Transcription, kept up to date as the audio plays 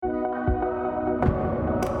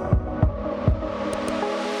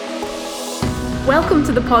Welcome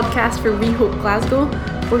to the podcast for We Hope Glasgow.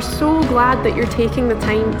 We're so glad that you're taking the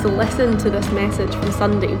time to listen to this message from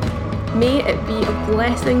Sunday. May it be a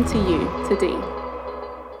blessing to you today.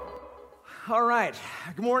 All right.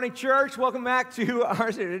 Good morning, church. Welcome back to our...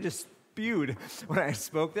 I just spewed when I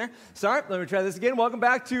spoke there. Sorry, let me try this again. Welcome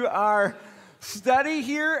back to our study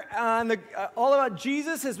here on all about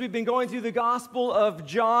Jesus as we've been going through the Gospel of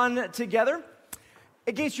John together.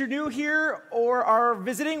 In case you're new here or are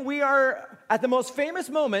visiting, we are at the most famous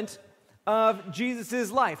moment of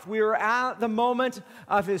Jesus' life. We are at the moment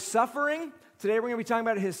of his suffering. Today we're going to be talking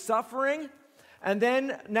about his suffering. And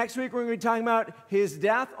then next week we're going to be talking about his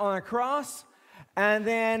death on a cross. And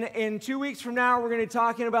then in 2 weeks from now we're going to be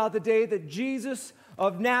talking about the day that Jesus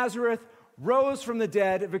of Nazareth rose from the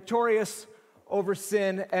dead, victorious over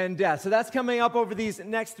sin and death. So that's coming up over these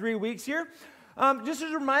next 3 weeks here. Just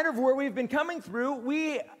as a reminder of where we've been coming through,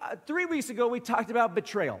 3 weeks ago we talked about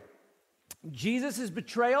betrayal. Jesus'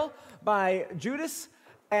 betrayal by Judas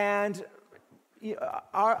and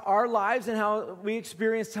our lives and how we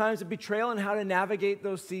experience times of betrayal and how to navigate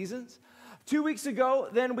those seasons. 2 weeks ago,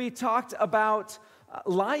 then we talked about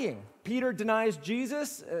lying. Peter denies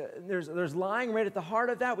Jesus. There's lying right at the heart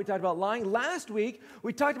of that. We talked about lying. Last week,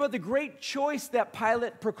 we talked about the great choice that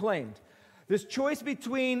Pilate proclaimed. This choice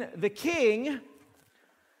between the king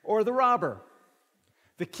or the robber.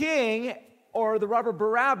 The king or the robber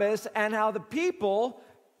Barabbas, and how the people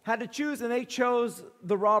had to choose, and they chose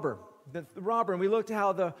the robber. The robber, and we looked at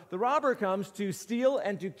how the robber comes to steal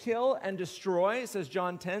and to kill and destroy. It says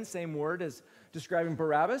John 10, same word as describing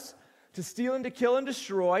Barabbas. To steal and to kill and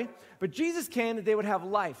destroy. But Jesus came that they would have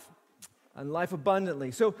life, and life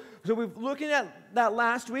abundantly. So we've looking at that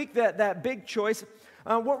last week, that big choice.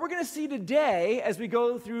 What we're going to see today as we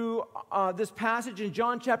go through this passage in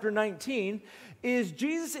John chapter 19 is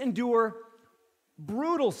Jesus endure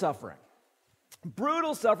brutal suffering.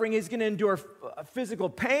 Brutal suffering. He's going to endure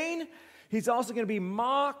physical pain. He's also going to be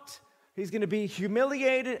mocked. He's going to be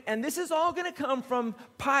humiliated. And this is all going to come from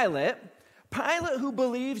Pilate. Pilate, who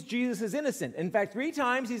believes Jesus is innocent. In fact, 3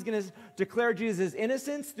 times he's going to declare Jesus'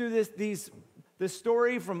 innocence through this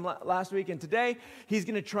story from last week and today. He's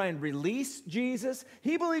going to try and release Jesus.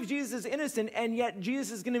 He believes Jesus is innocent, and yet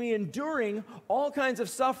Jesus is going to be enduring all kinds of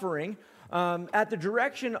suffering at the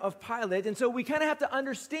direction of Pilate. And so we kind of have to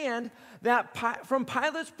understand that from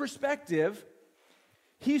Pilate's perspective,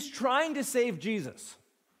 he's trying to save Jesus.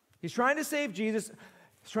 He's trying to save Jesus.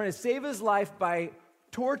 He's trying to save his life by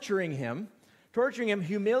torturing him,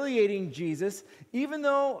 humiliating Jesus. Even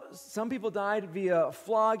though some people died via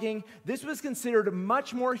flogging, this was considered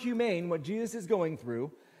much more humane, what Jesus is going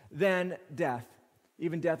through, than death,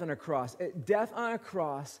 even death on a cross. Death on a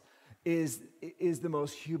cross is the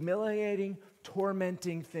most humiliating,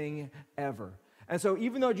 tormenting thing ever. And so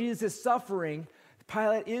even though Jesus is suffering,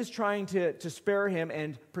 Pilate is trying to spare him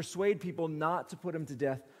and persuade people not to put him to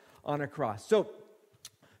death on a cross. So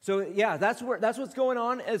yeah, that's what's going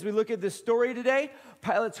on as we look at this story today.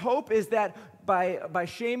 Pilate's hope is that by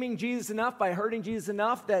shaming Jesus enough, by hurting Jesus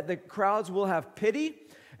enough, that the crowds will have pity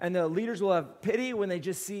and the leaders will have pity when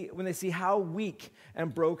they see how weak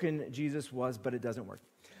and broken Jesus was, but it doesn't work.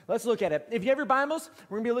 Let's look at it. If you have your Bibles,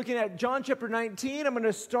 we're going to be looking at John chapter 19. I'm going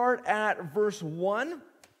to start at verse 1,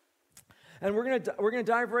 and we're going to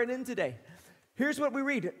dive right in today. Here's what we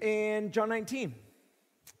read in John 19.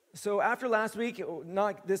 So after last week,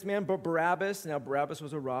 not this man, but Barabbas. Now Barabbas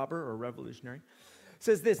was a robber or a revolutionary. It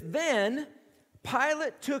says this, then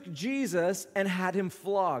Pilate took Jesus and had him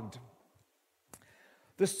flogged.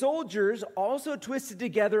 The soldiers also twisted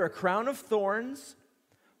together a crown of thorns,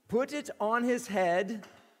 put it on his head,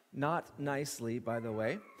 not nicely, by the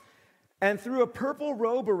way, and threw a purple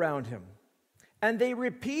robe around him. And they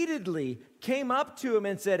repeatedly came up to him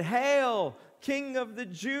and said, "Hail, King of the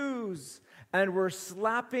Jews!" and were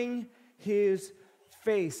slapping his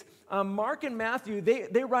face. Mark and Matthew,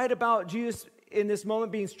 they write about Jesus in this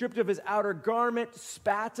moment being stripped of his outer garment,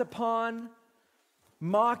 spat upon,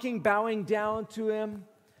 mocking, bowing down to him.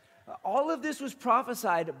 All of this was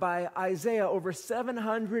prophesied by Isaiah over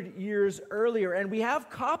 700 years earlier, and we have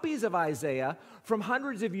copies of Isaiah from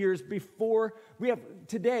hundreds of years before. We have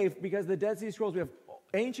today, because of the Dead Sea Scrolls, we have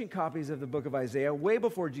ancient copies of the book of Isaiah, way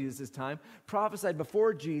before Jesus' time, prophesied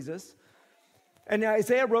before Jesus. And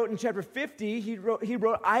Isaiah wrote in chapter 50, he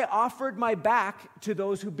wrote, "I offered my back to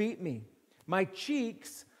those who beat me, my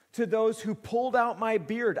cheeks to those who pulled out my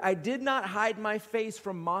beard. I did not hide my face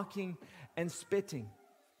from mocking and spitting."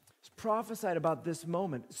 It's prophesied about this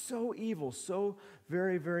moment. So evil, so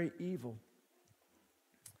very, very evil.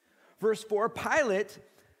 Verse 4, Pilate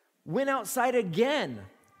went outside again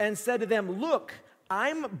and said to them, "Look,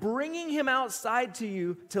 I'm bringing him outside to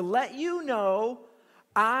you to let you know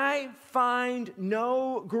I find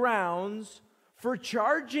no grounds for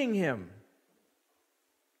charging him.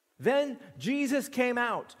 Then Jesus came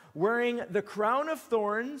out, wearing the crown of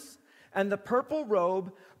thorns and the purple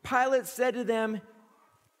robe. Pilate said to them,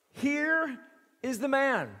 "Here is the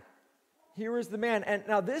man." Here is the man. And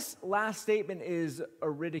now this last statement is a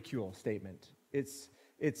ridicule statement. It's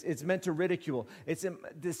meant to ridicule. It's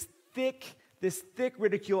this thick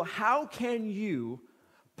ridicule. How can you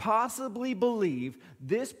possibly believe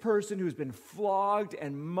this person who's been flogged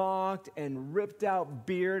and mocked and ripped out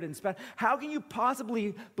beard and spat? How can you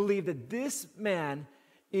possibly believe that this man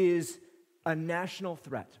is a national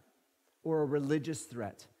threat or a religious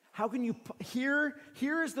threat? How can you,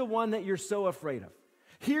 here's the one that you're so afraid of.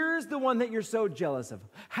 Here's the one that you're so jealous of.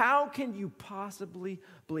 How can you possibly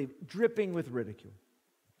believe? Dripping with ridicule.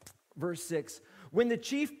 Verse 6, when the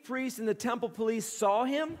chief priests and the temple police saw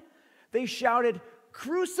him, they shouted,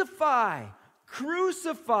 "Crucify!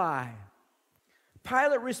 Crucify!"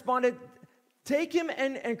 Pilate responded, "Take him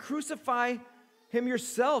and crucify him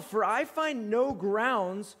yourself, for I find no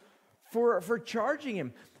grounds for charging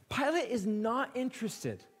him." Pilate is not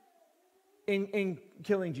interested in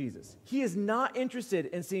killing Jesus. He is not interested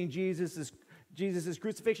in seeing Jesus'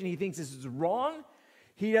 crucifixion. He thinks this is wrong.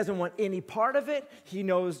 He doesn't want any part of it. He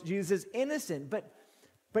knows Jesus is innocent.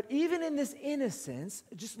 But even in this innocence,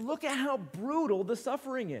 just look at how brutal the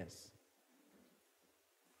suffering is.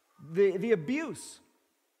 The abuse,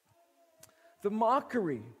 the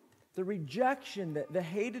mockery, the rejection, the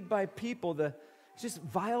hated by people, just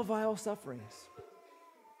vile sufferings.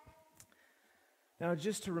 Now,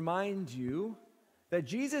 just to remind you that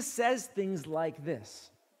Jesus says things like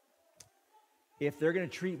this: if they're going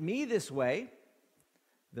to treat me this way,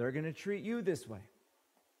 they're going to treat you this way.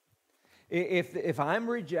 If I'm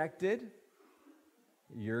rejected,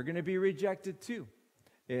 you're going to be rejected too.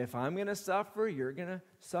 If I'm going to suffer, you're going to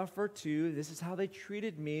suffer too. This is how they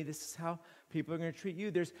treated me. This is how people are going to treat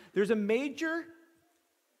you. There's a major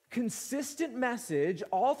consistent message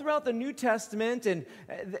all throughout the New Testament and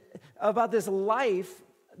about this life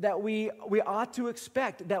that we ought to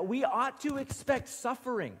expect, that we ought to expect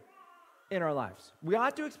suffering in our lives. We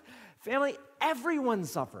ought to, family, everyone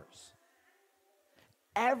suffers.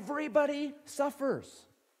 Everybody suffers.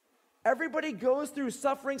 Everybody goes through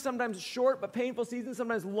suffering, sometimes short but painful seasons,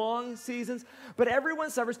 sometimes long seasons, but everyone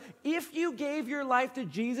suffers. If you gave your life to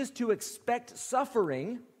Jesus to escape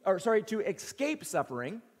suffering,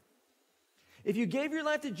 if you gave your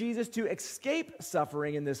life to Jesus to escape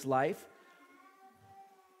suffering in this life,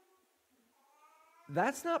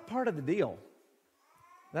 that's not part of the deal.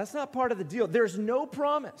 That's not part of the deal. There's no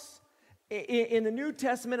promise in the New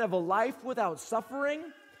Testament of a life without suffering.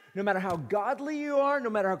 No matter how godly you are, no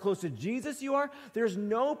matter how close to Jesus you are, there's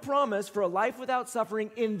no promise for a life without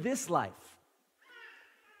suffering in this life.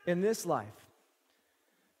 In this life.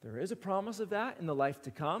 There is a promise of that in the life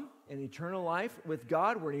to come, in eternal life with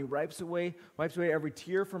God, where He wipes away every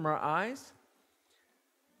tear from our eyes.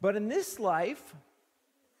 But in this life,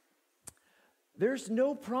 there's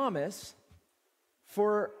no promise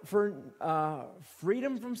for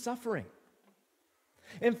freedom from suffering.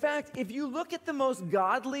 In fact, if you look at the most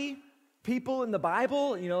godly people in the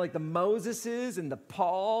Bible, like the Moseses and the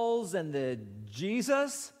Pauls and the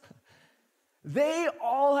Jesus, they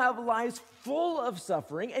all have lives full of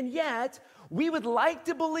suffering, and yet we would like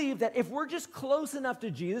to believe that if we're just close enough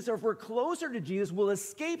to Jesus, or if we're closer to Jesus, we'll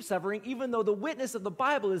escape suffering, even though the witness of the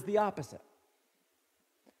Bible is the opposite.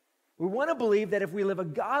 We want to believe that if we live a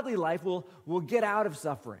godly life, we'll get out of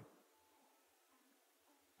suffering.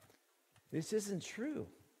 This isn't true.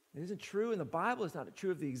 It isn't true in the Bible. It's not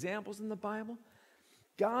true of the examples in the Bible.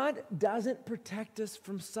 God doesn't protect us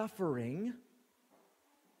from suffering,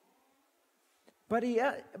 but he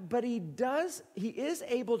is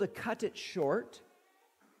able to cut it short.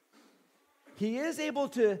 He is able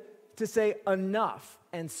to say enough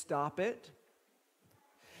and stop it.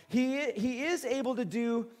 He is able to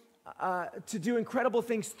do incredible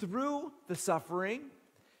things through the suffering.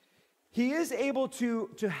 He is able to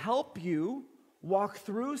help you walk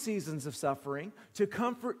through seasons of suffering, to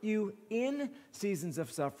comfort you in seasons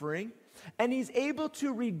of suffering, and He's able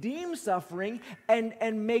to redeem suffering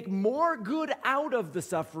and make more good out of the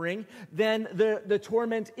suffering than the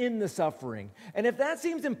torment in the suffering. And if that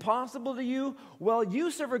seems impossible to you, well,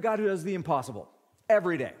 you serve a God who does the impossible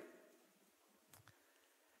every day.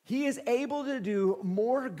 He is able to do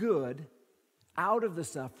more good out of the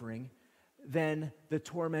suffering than the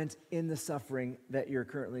torment in the suffering that you're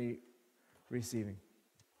currently receiving.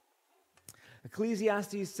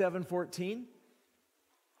 Ecclesiastes 7:14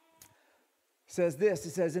 says this.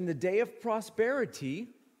 It says, in the day of prosperity,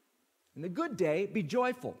 in the good day, be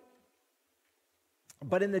joyful.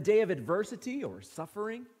 But in the day of adversity or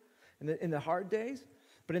suffering, in the hard days,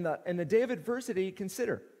 but in the day of adversity,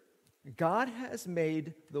 consider, God has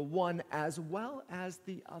made the one as well as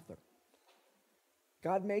the other.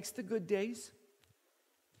 God makes the good days.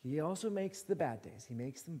 He also makes the bad days. He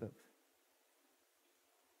makes them both.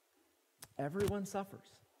 Everyone suffers.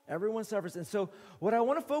 Everyone suffers. And so what I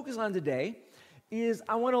want to focus on today is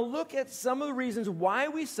I want to look at some of the reasons why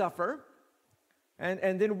we suffer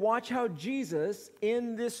and then watch how Jesus,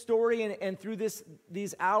 in this story and through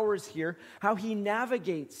these hours here, how he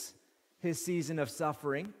navigates his season of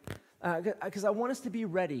suffering. Because I want us to be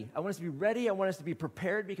ready. I want us to be ready. I want us to be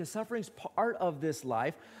prepared because suffering is part of this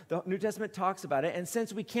life. The New Testament talks about it. And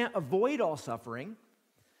since we can't avoid all suffering,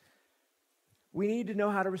 we need to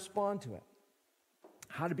know how to respond to it,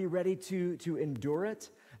 how to be ready to endure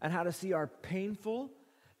it, and how to see our painful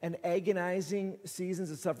and agonizing seasons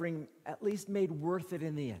of suffering at least made worth it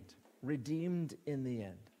in the end, redeemed in the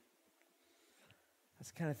end. That's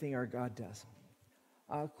the kind of thing our God does.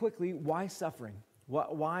 Quickly, why suffering?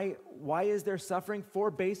 Why is there suffering? 4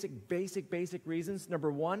 basic reasons.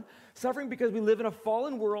 Number 1, suffering because we live in a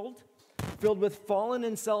fallen world filled with fallen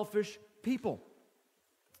and selfish people.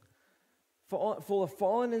 Full of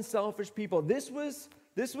fallen and selfish people. This was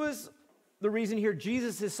the reason here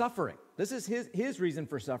Jesus is suffering. This is his reason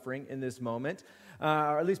for suffering in this moment,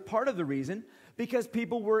 or at least part of the reason, because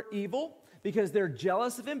people were evil, because they're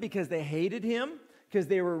jealous of him, because they hated him, because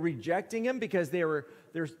they were rejecting him, because they're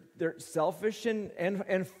selfish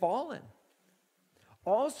and fallen.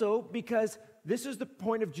 Also, because this is the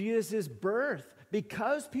point of Jesus' birth.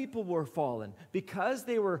 Because people were fallen, because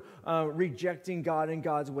they were rejecting God and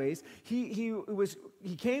God's ways, he was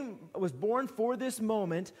born for this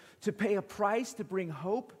moment to pay a price, to bring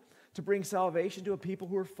hope, to bring salvation to a people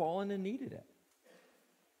who were fallen and needed it.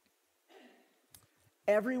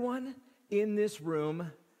 Everyone in this room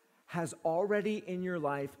has already in your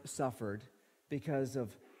life suffered because of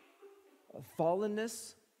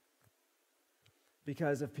fallenness,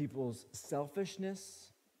 because of people's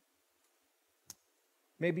selfishness.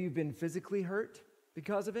 Maybe you've been physically hurt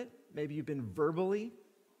because of it. Maybe you've been verbally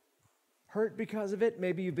hurt because of it.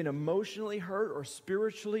 Maybe you've been emotionally hurt or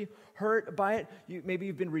spiritually hurt by it. Maybe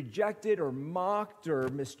you've been rejected or mocked or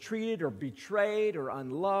mistreated or betrayed or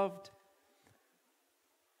unloved.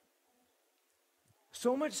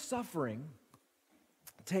 So much suffering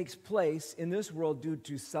takes place in this world due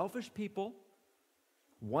to selfish people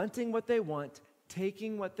wanting what they want,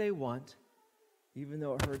 taking what they want, even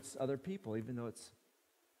though it hurts other people, even though it's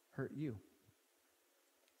hurt you.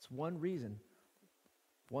 It's one reason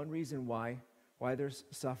why there's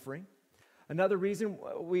suffering. Another reason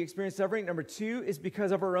we experience suffering, number 2, is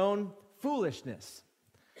because of our own foolishness.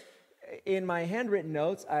 In my handwritten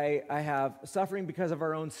notes, I have suffering because of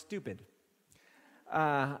our own stupid.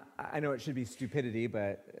 I know it should be stupidity,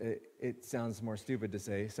 but it sounds more stupid to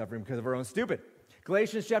say suffering because of our own stupid.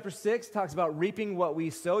 Galatians chapter 6 talks about reaping what we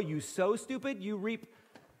sow. You sow stupid, you reap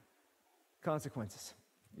consequences.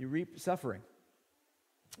 You reap suffering.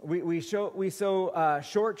 We sow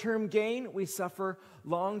short-term gain, we suffer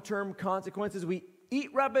long-term consequences. We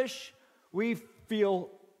eat rubbish, we feel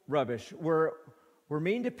rubbish. We're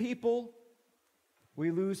mean to people, we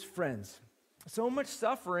lose friends. So much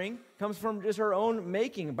suffering comes from just our own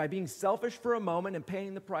making by being selfish for a moment and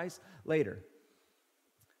paying the price later.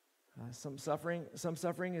 Some suffering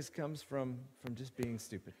comes from just being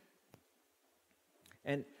stupid.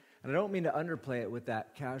 And I don't mean to underplay it with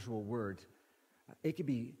that casual word. It could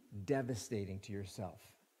be devastating to yourself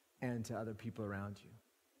and to other people around you.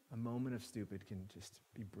 A moment of stupid can just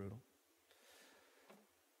be brutal.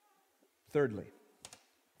 Thirdly,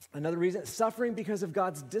 another reason, suffering because of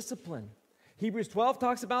God's discipline. Hebrews 12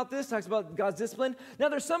 talks about this, talks about God's discipline. Now,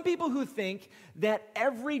 there's some people who think that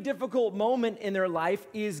every difficult moment in their life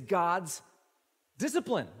is God's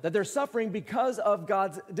discipline, that they're suffering because of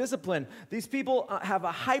God's discipline. These people have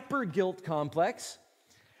a hyper guilt complex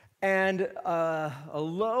and a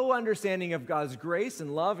low understanding of God's grace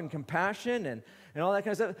and love and compassion and all that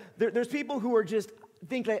kind of stuff. There's people who are just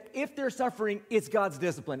think that if they're suffering, it's God's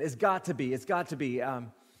discipline. It's got to be.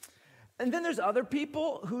 And then there's other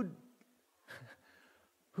people who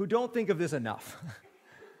don't think of this enough.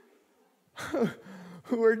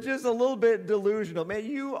 Who are just a little bit delusional. Man,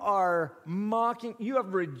 you are mocking, you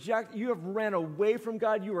have ran away from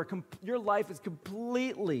God. Your life is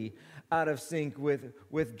completely out of sync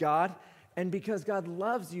with God. And because God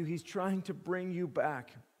loves you, He's trying to bring you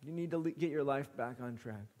back. You need to get your life back on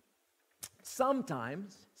track.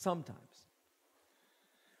 Sometimes,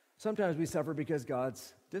 Sometimes we suffer because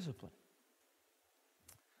God's discipline.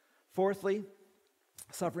 Fourthly,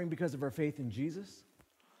 suffering because of our faith in Jesus.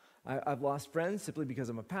 I've lost friends simply because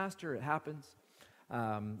I'm a pastor. It happens.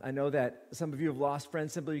 I know that some of you have lost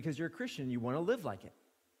friends simply because you're a Christian and you want to live like it.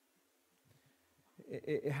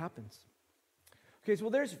 It happens. Okay,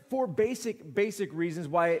 so there's four basic reasons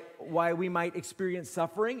why we might experience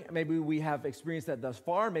suffering. Maybe we have experienced that thus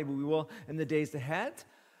far. Maybe we will in the days ahead.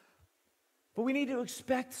 But we need to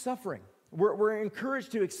expect suffering. We're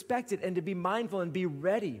encouraged to expect it and to be mindful and be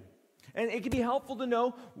ready. And it can be helpful to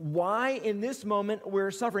know why in this moment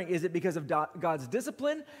we're suffering. Is it because of God's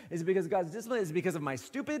discipline? Is it because of God's discipline? Is it because of my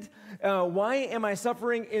stupid? Why am I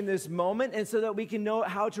suffering in this moment? And so that we can know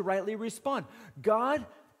how to rightly respond. God,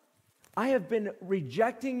 I have been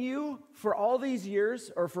rejecting you for all these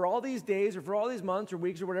years or for all these days or for all these months or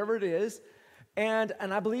weeks or whatever it is. And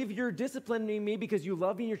I believe you're disciplining me because you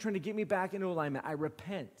love me and you're trying to get me back into alignment. I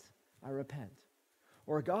repent.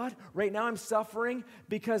 Or God, right now I'm suffering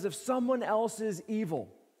because of someone else's evil.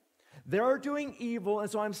 They're doing evil, and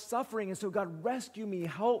so I'm suffering. And so God, rescue me,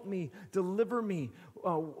 help me, deliver me,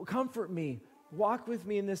 comfort me, walk with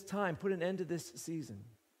me in this time, put an end to this season.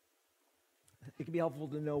 It can be helpful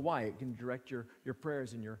to know why. It can direct your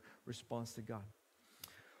prayers and your response to God.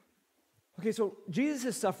 Okay, so Jesus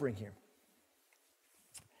is suffering here.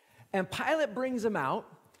 And Pilate brings him out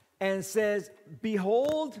and says,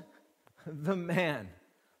 behold the man.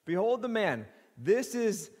 Behold the man. This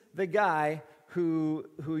is the guy who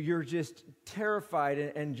you're just terrified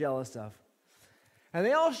and jealous of. And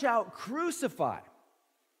they all shout, crucify.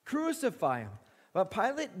 Crucify him. But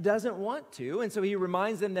Pilate doesn't want to, and so he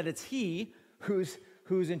reminds them that it's he who's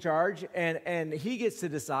in charge, and he gets to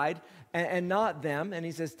decide, and not them. And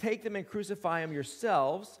he says, take them and crucify him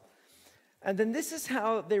yourselves. And then this is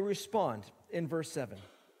how they respond in verse 7.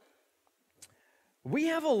 We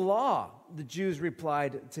have a law, the Jews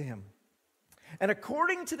replied to him. And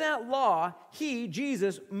according to that law, he,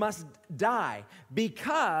 Jesus, must die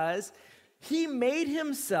because he made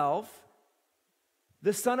himself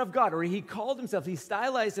the Son of God, or he called himself, he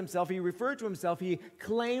stylized himself, he referred to himself, he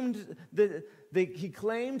claimed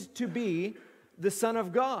to be the Son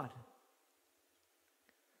of God.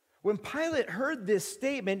 When Pilate heard this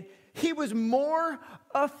statement, he was more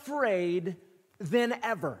afraid than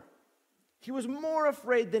ever. He was more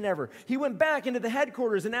afraid than ever. He went back into the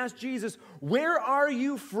headquarters and asked Jesus, where are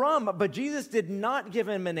you from? But Jesus did not give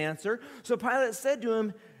him an answer. So Pilate said to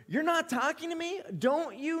him, you're not talking to me?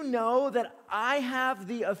 Don't you know that I have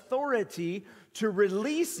the authority to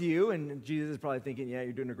release you? And Jesus is probably thinking, yeah,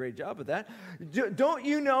 you're doing a great job with that. Don't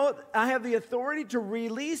you know I have the authority to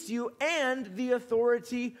release you and the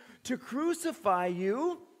authority to crucify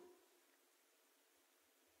you?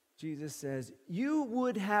 Jesus says, you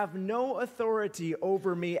would have no authority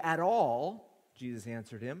over me at all, Jesus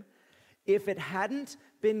answered him, if it hadn't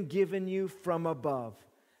been given you from above.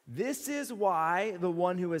 This is why the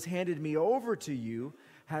one who has handed me over to you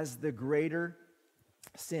has the greater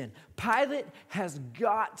sin. Pilate has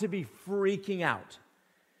got to be freaking out.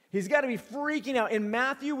 He's got to be freaking out. In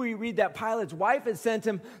Matthew, we read that Pilate's wife had sent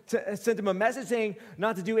him a message saying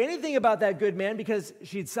not to do anything about that good man because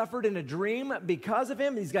she'd suffered in a dream because of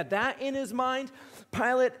him. He's got that in his mind.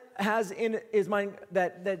 Pilate has in his mind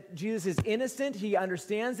that Jesus is innocent. He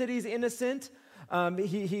understands that he's innocent.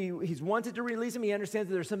 He's wanted to release him. He understands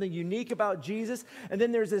that there's something unique about Jesus. And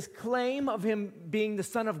then there's this claim of him being the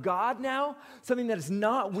Son of God now, something that is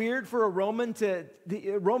not weird for a Roman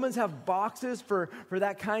Romans have boxes for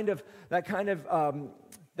that kind of that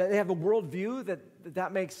they have a worldview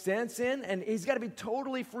that makes sense in, and he's got to be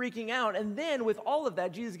totally freaking out. And then with all of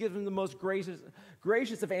that, Jesus gives him the most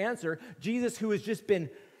gracious of answer. Jesus, who has just been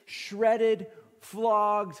shredded,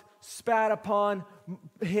 flogged, spat upon,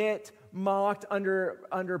 hit, mocked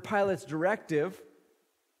under Pilate's directive,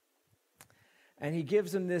 and he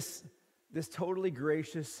gives him this totally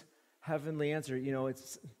gracious heavenly answer. You know,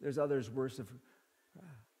 there's others worse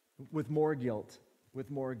with more guilt.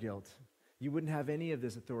 You wouldn't have any of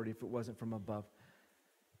this authority if it wasn't from above.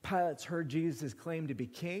 Pilate's heard Jesus' claim to be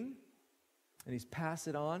king, and he's passed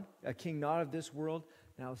it on, a king not of this world,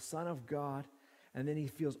 now Son of God, and then he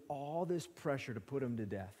feels all this pressure to put him to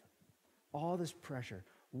death. All this pressure.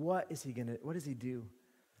 What does he do?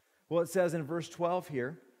 Well, it says in verse 12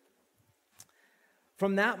 here,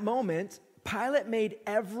 from that moment, Pilate made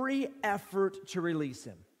every effort to release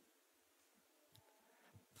him.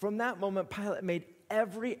 From that moment, Pilate made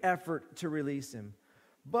every effort to release him.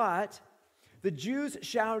 But the Jews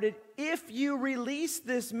shouted, if you release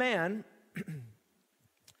this man,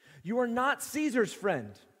 you are not Caesar's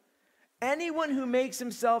friend. Anyone who makes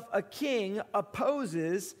himself a king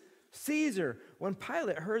opposes Caesar. When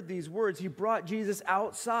Pilate heard these words, he brought Jesus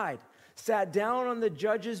outside, sat down on the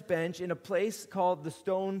judge's bench in a place called the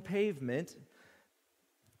Stone Pavement,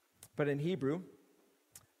 but in Hebrew,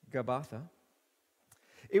 Gabbatha.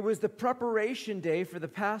 It was the preparation day for the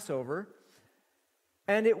Passover,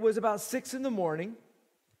 and it was about 6 a.m.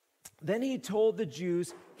 Then he told the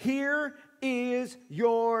Jews, "Here is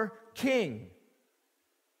your king."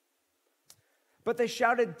 But they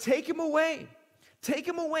shouted, "Take him away! Take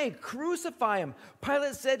him away! Crucify him!"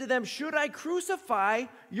 Pilate said to them, "Should I crucify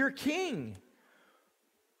your king?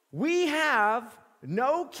 We have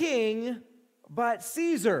no king but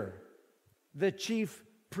Caesar." The chief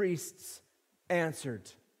priests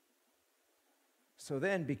answered. So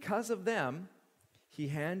then, because of them, he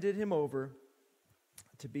handed him over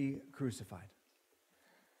to be crucified.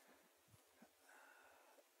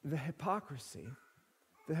 The hypocrisy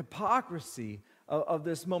of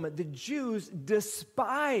this moment. The Jews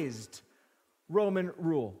despised Roman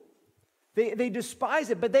rule. They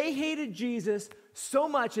despised it, but they hated Jesus so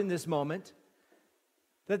much in this moment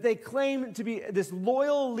that they claimed to be this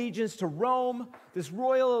loyal allegiance to Rome, this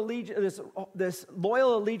loyal allegiance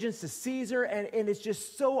to Caesar, and it's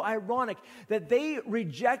just so ironic that they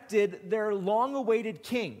rejected their long-awaited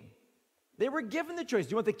king. They were given the choice.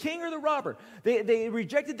 Do you want the king or the robber? They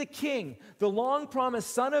rejected the king, the long-promised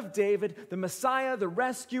son of David, the Messiah, the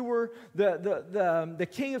rescuer, the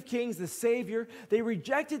King of Kings, the Savior. They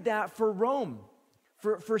rejected that for Rome,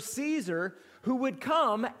 for Caesar, who would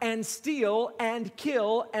come and steal and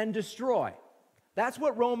kill and destroy. That's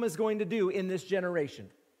what Rome is going to do in this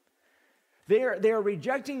generation. They are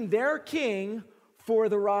rejecting their king for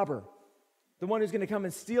the robber, the one who's going to come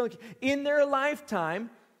and steal. In their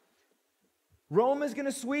lifetime, Rome is going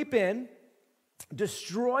to sweep in,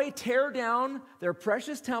 destroy, tear down their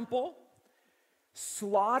precious temple,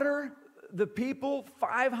 slaughter the people,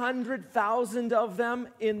 500,000 of them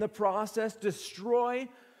in the process, destroy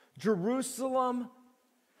Jerusalem.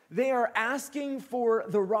 They are asking for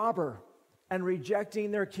the robber and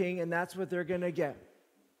rejecting their king, and that's what they're going to get.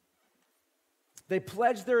 They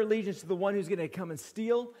pledged their allegiance to the one who's going to come and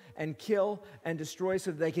steal and kill and destroy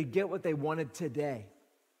so that they could get what they wanted today,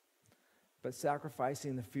 but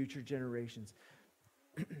sacrificing the future generations.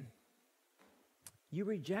 You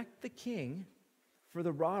reject the king for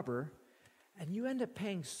the robber, and you end up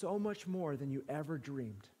paying so much more than you ever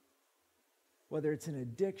dreamed. Whether it's in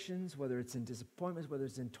addictions, whether it's in disappointments, whether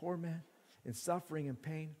it's in torment, in suffering and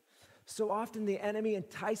pain. So often the enemy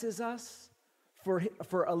entices us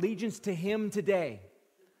for allegiance to him today,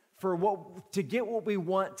 to get what we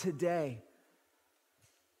want today.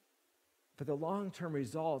 But the long-term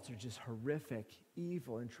results are just horrific,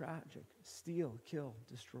 evil, and tragic. Steal, kill,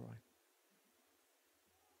 destroy.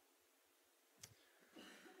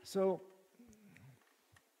 So,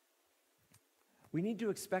 we need to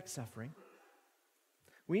expect suffering.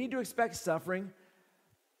 We need to expect suffering.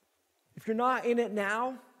 If you're not in it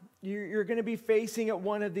now, you're going to be facing it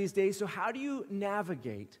one of these days. So how do you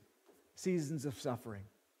navigate seasons of suffering?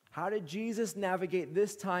 How did Jesus navigate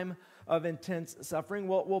this time of intense suffering?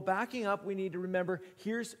 Well, backing up, we need to remember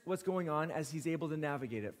here's what's going on as he's able to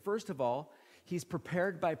navigate it. First of all, he's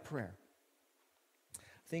prepared by prayer.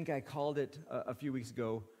 I think I called it a few weeks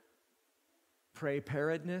ago,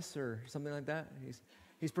 preparedness or something like that.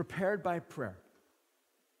 He's prepared by prayer.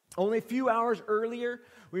 Only a few hours earlier,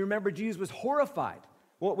 we remember Jesus was horrified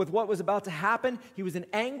with what was about to happen. He was in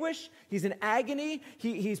anguish. He's in agony.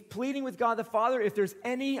 He's pleading with God the Father, if there's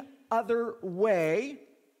any other way,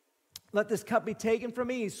 let this cup be taken from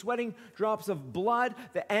me. He's sweating drops of blood,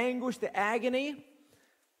 the anguish, the agony.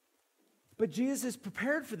 But Jesus is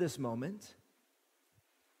prepared for this moment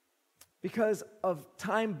because of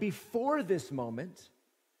time before this moment,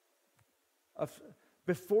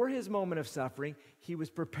 before his moment of suffering, he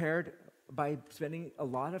was prepared by spending a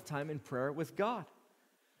lot of time in prayer with God.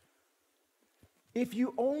 If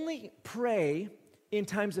you only pray in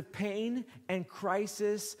times of pain and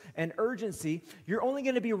crisis and urgency, you're only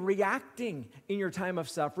going to be reacting in your time of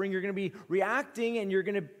suffering. You're going to be reacting and you're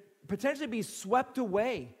going to potentially be swept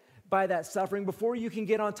away by that suffering before you can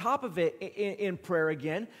get on top of it in prayer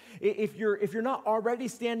again. If you're not already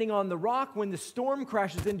standing on the rock when the storm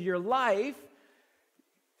crashes into your life,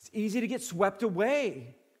 it's easy to get swept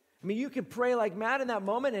away. I mean, you can pray like mad in that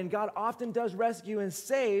moment, and God often does rescue and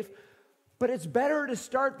save, but it's better to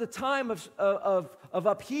start the time of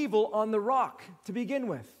upheaval on the rock to begin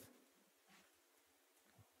with.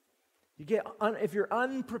 If you're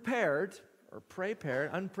unprepared, or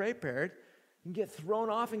unprepared, you can get thrown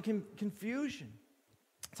off in confusion.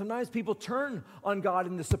 Sometimes people turn on God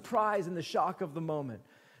in the surprise and the shock of the moment.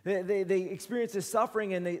 They experience this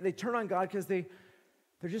suffering and they turn on God because they're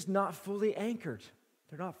just not fully anchored.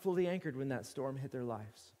 They're not fully anchored when that storm hit their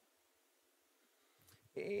lives.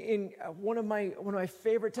 In one of my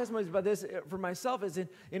favorite testimonies about this for myself is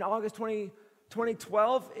in August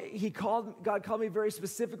 2012, God called me very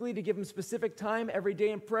specifically to give him specific time every day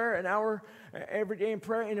in prayer, an hour every day in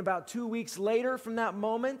prayer. And about 2 weeks later from that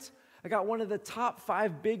moment, I got one of the top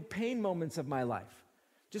 5 big pain moments of my life.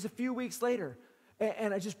 Just a few weeks later.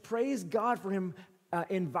 And I just praise God for him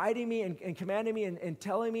inviting me and commanding me and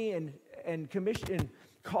telling me and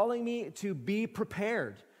calling me to be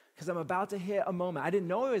prepared. Because I'm about to hit a moment. I didn't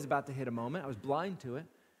know I was about to hit a moment. I was blind to it.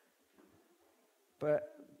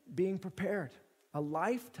 But being prepared. A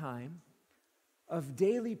lifetime of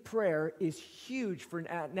daily prayer is huge for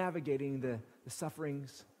navigating the suffering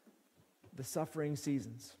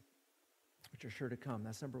seasons, which are sure to come.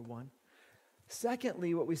 That's number one.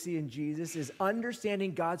 Secondly, what we see in Jesus is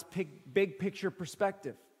understanding God's big picture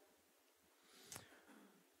perspective.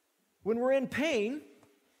 When we're in pain,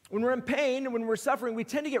 when we're suffering, we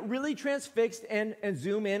tend to get really transfixed and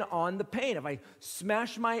zoom in on the pain. If I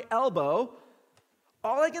smash my elbow,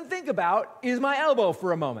 all I can think about is my elbow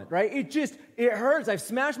for a moment, right? It hurts. I've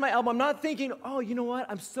smashed my elbow. I'm not thinking, oh, you know what?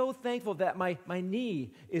 I'm so thankful that my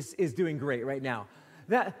knee is doing great right now.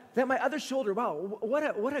 That my other shoulder, wow,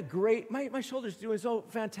 what a great, my shoulder's doing so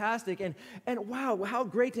fantastic. And wow, how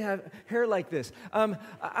great to have hair like this.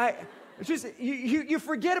 It's just, you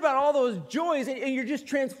forget about all those joys and you're just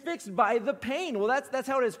transfixed by the pain. Well, that's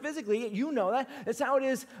how it is physically. You know that. That's how it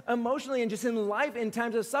is emotionally and just in life in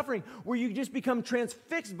times of suffering, where you just become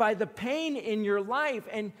transfixed by the pain in your life.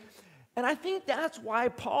 And I think that's why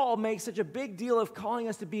Paul makes such a big deal of calling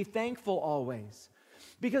us to be thankful always.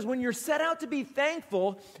 Because when you're set out to be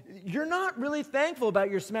thankful, you're not really thankful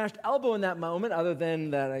about your smashed elbow in that moment, other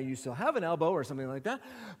than that you still have an elbow or something like that.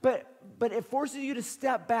 But it forces you to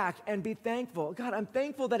step back and be thankful. God, I'm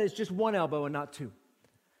thankful that it's just one elbow and not two.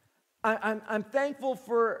 I'm thankful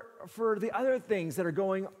for the other things that are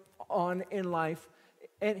going on in life.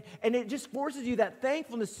 And it just forces you, that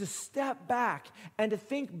thankfulness, to step back and to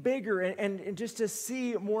think bigger and just to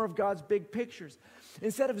see more of God's big pictures.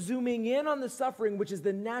 Instead of zooming in on the suffering, which is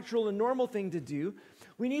the natural and normal thing to do,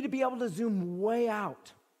 we need to be able to zoom way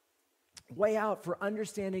out for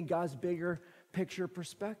understanding God's bigger picture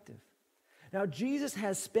perspective. Now, Jesus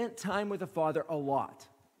has spent time with the Father a lot.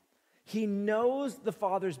 He knows the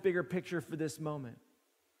Father's bigger picture for this moment.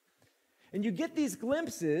 And you get these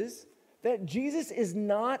glimpses that Jesus is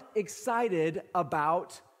not excited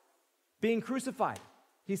about being crucified.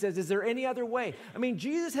 He says, is there any other way? I mean,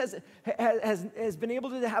 Jesus has been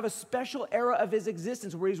able to have a special era of his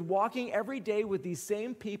existence where he's walking every day with these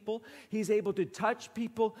same people. He's able to touch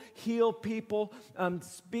people, heal people,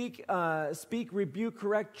 speak, rebuke,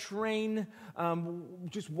 correct, train,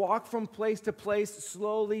 just walk from place to place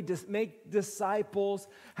slowly, make disciples,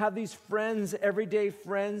 have these friends, everyday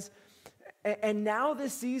friends. And now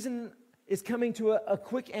this season is coming to a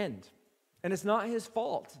quick end. And it's not his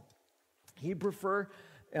fault. He'd prefer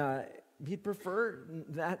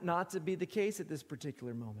that not to be the case at this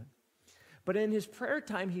particular moment. But in his prayer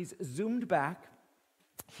time, he's zoomed back.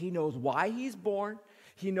 He knows why he's born.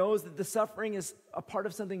 He knows that the suffering is a part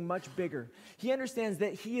of something much bigger. He understands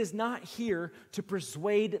that he is not here to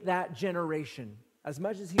persuade that generation as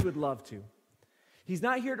much as he would love to. He's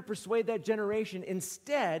not here to persuade that generation.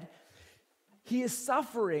 Instead, he is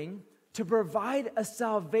suffering to provide a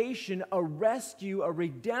salvation, a rescue, a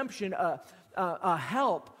redemption, a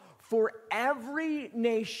help for every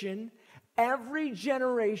nation, every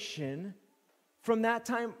generation from that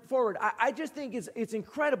time forward. I just think it's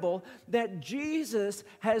incredible that Jesus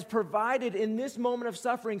has provided in this moment of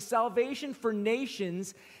suffering salvation for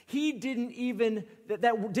nations he didn't even,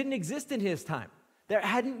 that didn't exist in his time, that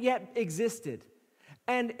hadn't yet existed,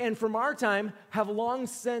 and from our time have long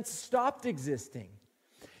since stopped existing.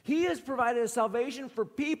 He has provided a salvation for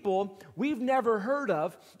people we've never heard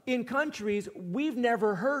of, in countries we've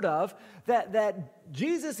never heard of, that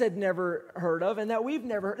Jesus had never heard of, and that we've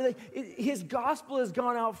never heard. His gospel has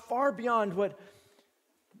gone out far beyond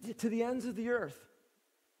to the ends of the earth,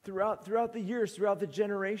 throughout the years, throughout the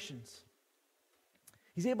generations.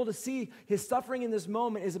 He's able to see his suffering in this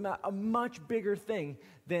moment is a much bigger thing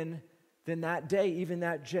than that day, even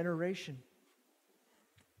that generation.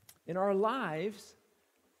 In our lives,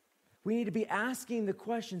 we need to be asking the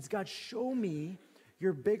questions, God, show me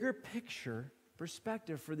your bigger picture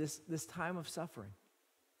perspective for this time of suffering.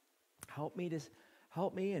 Help me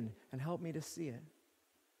and help me to see it.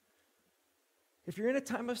 If you're in a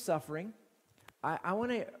time of suffering, I'm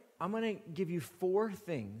going to give you 4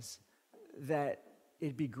 things that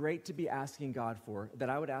it'd be great to be asking God for, that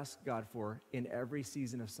I would ask God for in every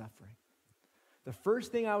season of suffering. The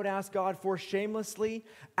first thing I would ask God for shamelessly,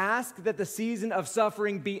 ask that the season of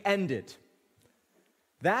suffering be ended.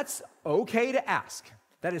 That's okay to ask.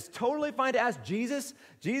 That is totally fine to ask. Jesus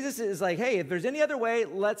is like, hey, if there's any other way,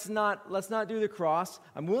 let's not do the cross.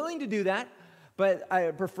 I'm willing to do that, but I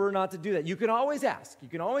prefer not to do that. You can always ask. You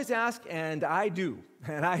can always ask, and I do.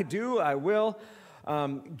 And I will.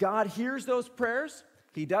 God hears those prayers.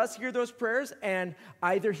 He does hear those prayers, and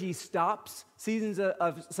either he stops seasons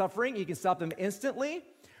of suffering, he can stop them instantly,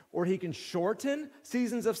 or he can shorten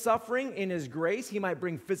seasons of suffering in his grace. He might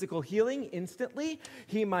bring physical healing instantly.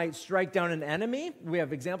 He might strike down an enemy. We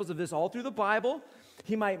have examples of this all through the Bible.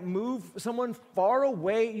 He might move someone far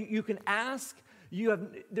away. You can ask.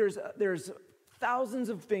 There's thousands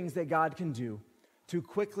of things that God can do to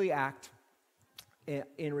quickly act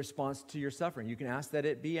in response to your suffering. You can ask that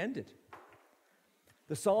it be ended.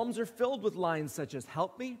 The Psalms are filled with lines such as,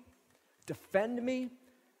 help me, defend me,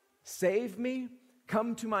 save me,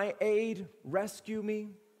 come to my aid, rescue me.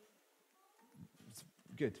 It's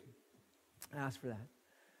good. Ask for that.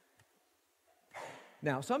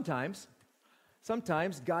 Now, sometimes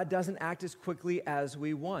God doesn't act as quickly as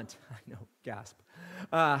we want. I know, gasp.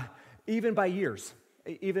 Even by years.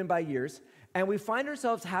 And we find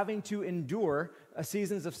ourselves having to endure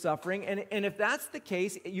seasons of suffering. And if that's the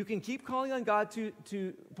case, you can keep calling on God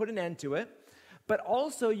to put an end to it. But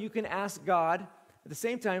also you can ask God at the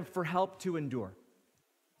same time for help to endure.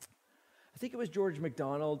 I think it was George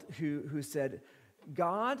MacDonald who said,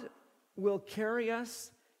 God will carry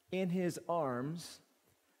us in his arms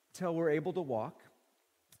till we're able to walk.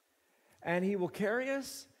 And he will carry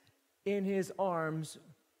us in his arms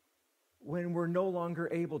when we're no longer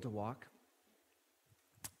able to walk.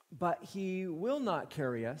 But he will not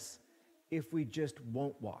carry us if we just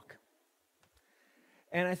won't walk.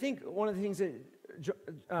 And I think one of the things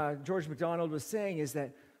that George MacDonald was saying is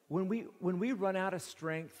that when we run out of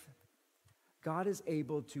strength, God is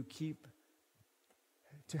able to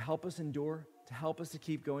help us endure, to help us to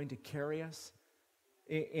keep going, to carry us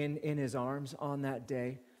in his arms on that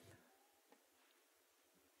day.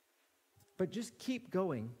 But just keep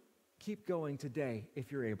going today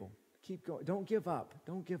if you're able. Keep going. Don't give up.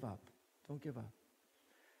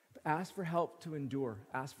 Ask for help to endure.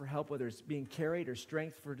 Ask for help, whether it's being carried or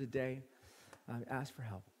strength for today. Ask for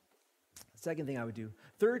help. Second thing I would do.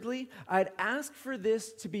 Thirdly, I'd ask for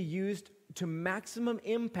this to be used to maximum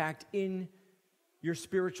impact in your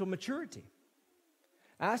spiritual maturity.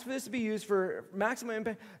 Ask for this to be used for maximum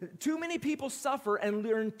impact. Too many people suffer and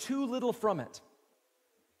learn too little from it.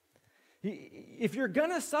 If you're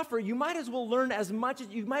going to suffer, you might as well learn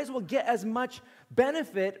you might as well get as much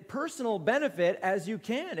benefit, personal benefit, as you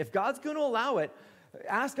can. If God's going to allow it,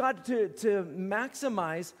 ask God to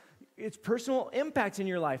maximize its personal impacts in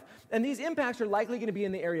your life. And these impacts are likely going to be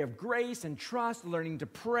in the area of grace and trust, learning to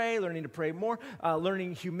pray more,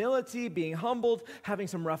 learning humility, being humbled, having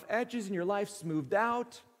some rough edges in your life smoothed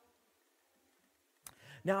out.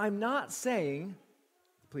 Now, I'm not saying,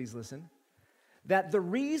 please listen, that the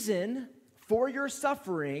reason for your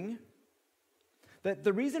suffering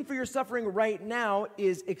right now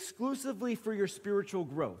is exclusively for your spiritual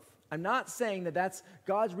growth. I'm not saying that that's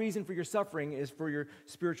God's reason for your suffering is for your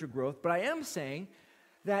spiritual growth, but I am saying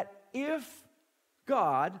that if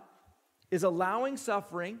God is allowing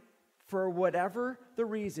suffering for whatever the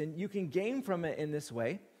reason, you can gain from it in this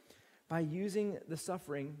way by using the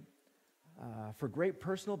suffering for great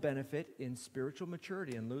personal benefit in spiritual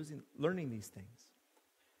maturity and learning these things.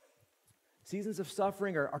 Seasons of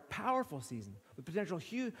suffering are powerful seasons with potential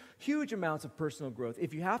huge amounts of personal growth.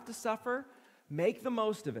 If you have to suffer, make the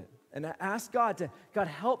most of it. And ask God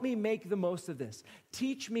help me make the most of this.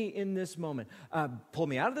 Teach me in this moment. Pull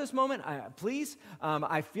me out of this moment, please.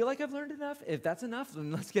 I feel like I've learned enough. If that's enough,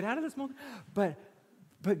 then let's get out of this moment.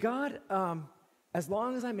 But God, as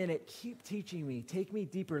long as I'm in it, keep teaching me. Take me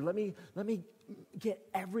deeper. Let me get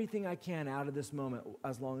everything I can out of this moment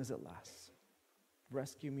as long as it lasts.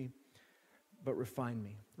 Rescue me, but refine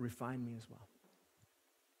me. Refine me as well.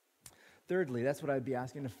 Thirdly, that's what I'd be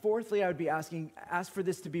asking. And fourthly, I would be ask for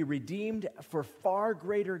this to be redeemed for far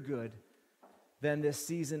greater good than this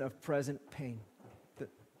season of present pain.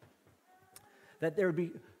 That there would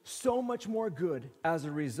be so much more good as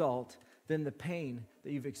a result than the pain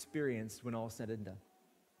that you've experienced when all is said and done.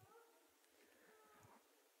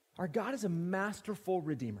 Our God is a masterful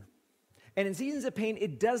redeemer. And in seasons of pain,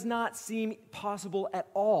 it does not seem possible at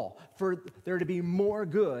all for there to be more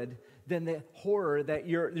good than the horror that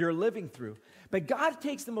you're living through. But God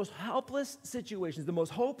takes the most helpless situations, the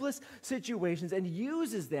most hopeless situations, and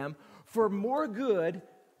uses them for more good,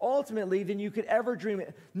 ultimately, than you could ever dream.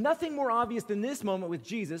 Nothing more obvious than this moment with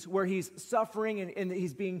Jesus, where he's suffering and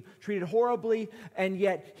he's being treated horribly, and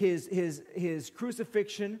yet his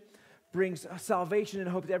crucifixion brings salvation and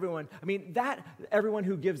hope to everyone. I mean, everyone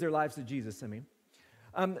who gives their lives to Jesus,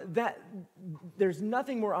 there's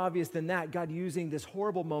nothing more obvious than that, God using this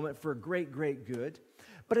horrible moment for great, great good.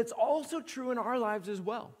 But it's also true in our lives as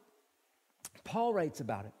well. Paul writes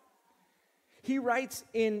about it. He writes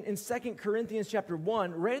in 2 Corinthians chapter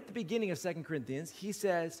 1, right at the beginning of 2 Corinthians, he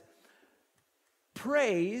says,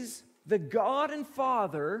 "Praise the God and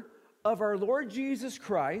Father of our Lord Jesus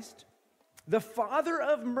Christ, the Father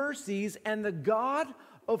of mercies and the God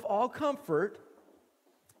of all comfort.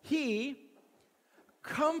 He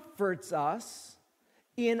comforts us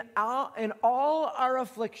in all our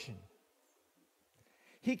affliction."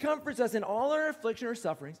 He comforts us in all our affliction or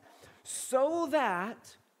sufferings, so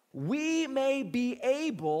that we may be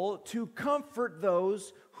able to comfort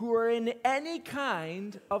those who are in any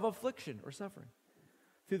kind of affliction or suffering,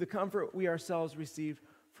 through the comfort we ourselves receive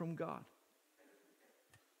from God.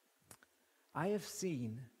 I have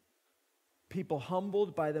seen people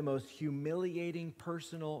humbled by the most humiliating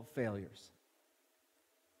personal failures,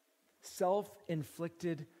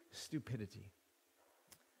 self-inflicted stupidity,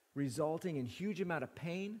 resulting in huge amount of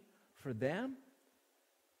pain for them,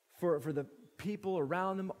 for the people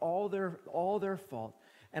around them, all their fault.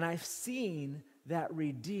 And I've seen that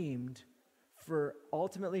redeemed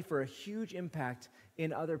ultimately for a huge impact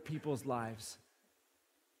in other people's lives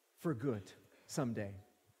for good someday.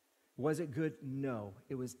 Was it good? No,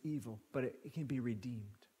 it was evil, but it can be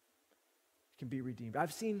redeemed. It can be redeemed.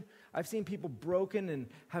 I've seen people broken and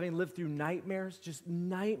having lived through nightmares, just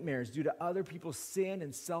nightmares due to other people's sin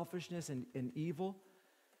and selfishness and evil.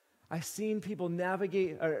 I've seen people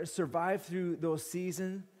navigate or survive through those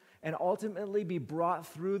seasons and ultimately be brought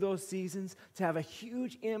through those seasons to have a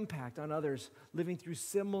huge impact on others living through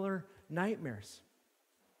similar nightmares.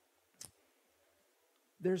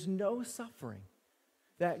 There's no suffering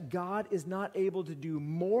that God is not able to do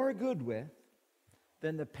more good with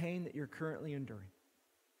than the pain that you're currently enduring.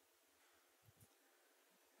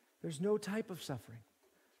 There's no type of suffering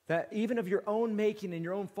that even of your own making and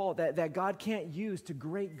your own fault that God can't use to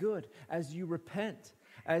great good as you repent,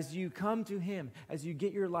 as you come to Him, as you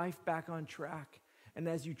get your life back on track, and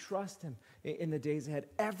as you trust Him in the days ahead.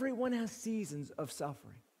 Everyone has seasons of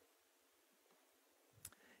suffering.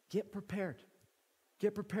 Get prepared.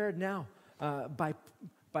 Get prepared now by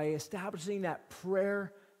establishing that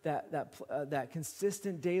prayer, that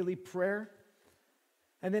consistent daily prayer.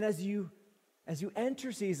 And then as you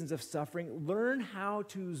enter seasons of suffering, learn how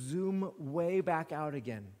to zoom way back out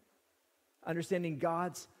again, understanding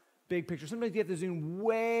God's big picture. Sometimes you have to zoom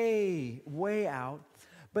way, way out.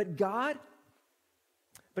 But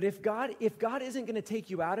if God isn't going to take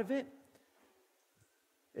you out of it,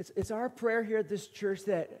 it's our prayer here at this church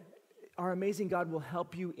that our amazing God will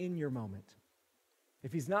help you in your moment.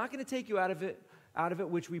 If He's not going to take you out of it,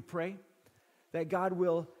 which we pray, that God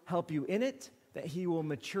will help you in it, that He will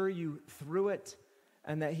mature you through it,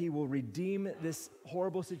 and that He will redeem this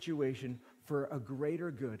horrible situation for a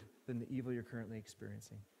greater good than the evil you're currently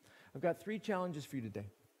experiencing. I've got 3 challenges for you today.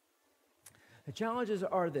 The challenges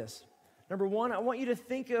are this. Number 1, I want you to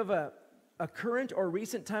think of a current or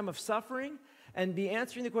recent time of suffering and be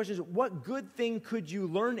answering the questions, what good thing could you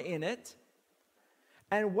learn in it?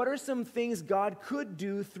 And what are some things God could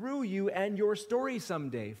do through you and your story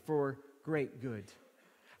someday for great good?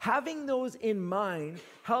 Having those in mind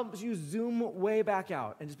helps you zoom way back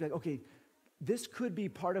out and just be like, okay, this could be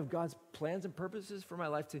part of God's plans and purposes for my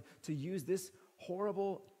life to use this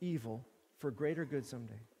horrible evil for greater good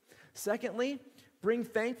someday. Secondly, bring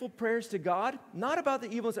thankful prayers to God, not about the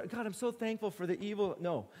evil. God, I'm so thankful for the evil.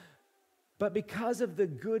 No, but because of the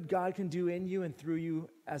good God can do in you and through you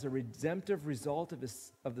as a redemptive result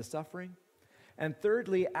of the suffering. And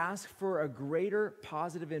thirdly, ask for a greater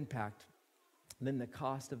positive impact than the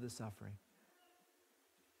cost of the suffering.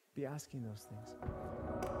 Be asking those things.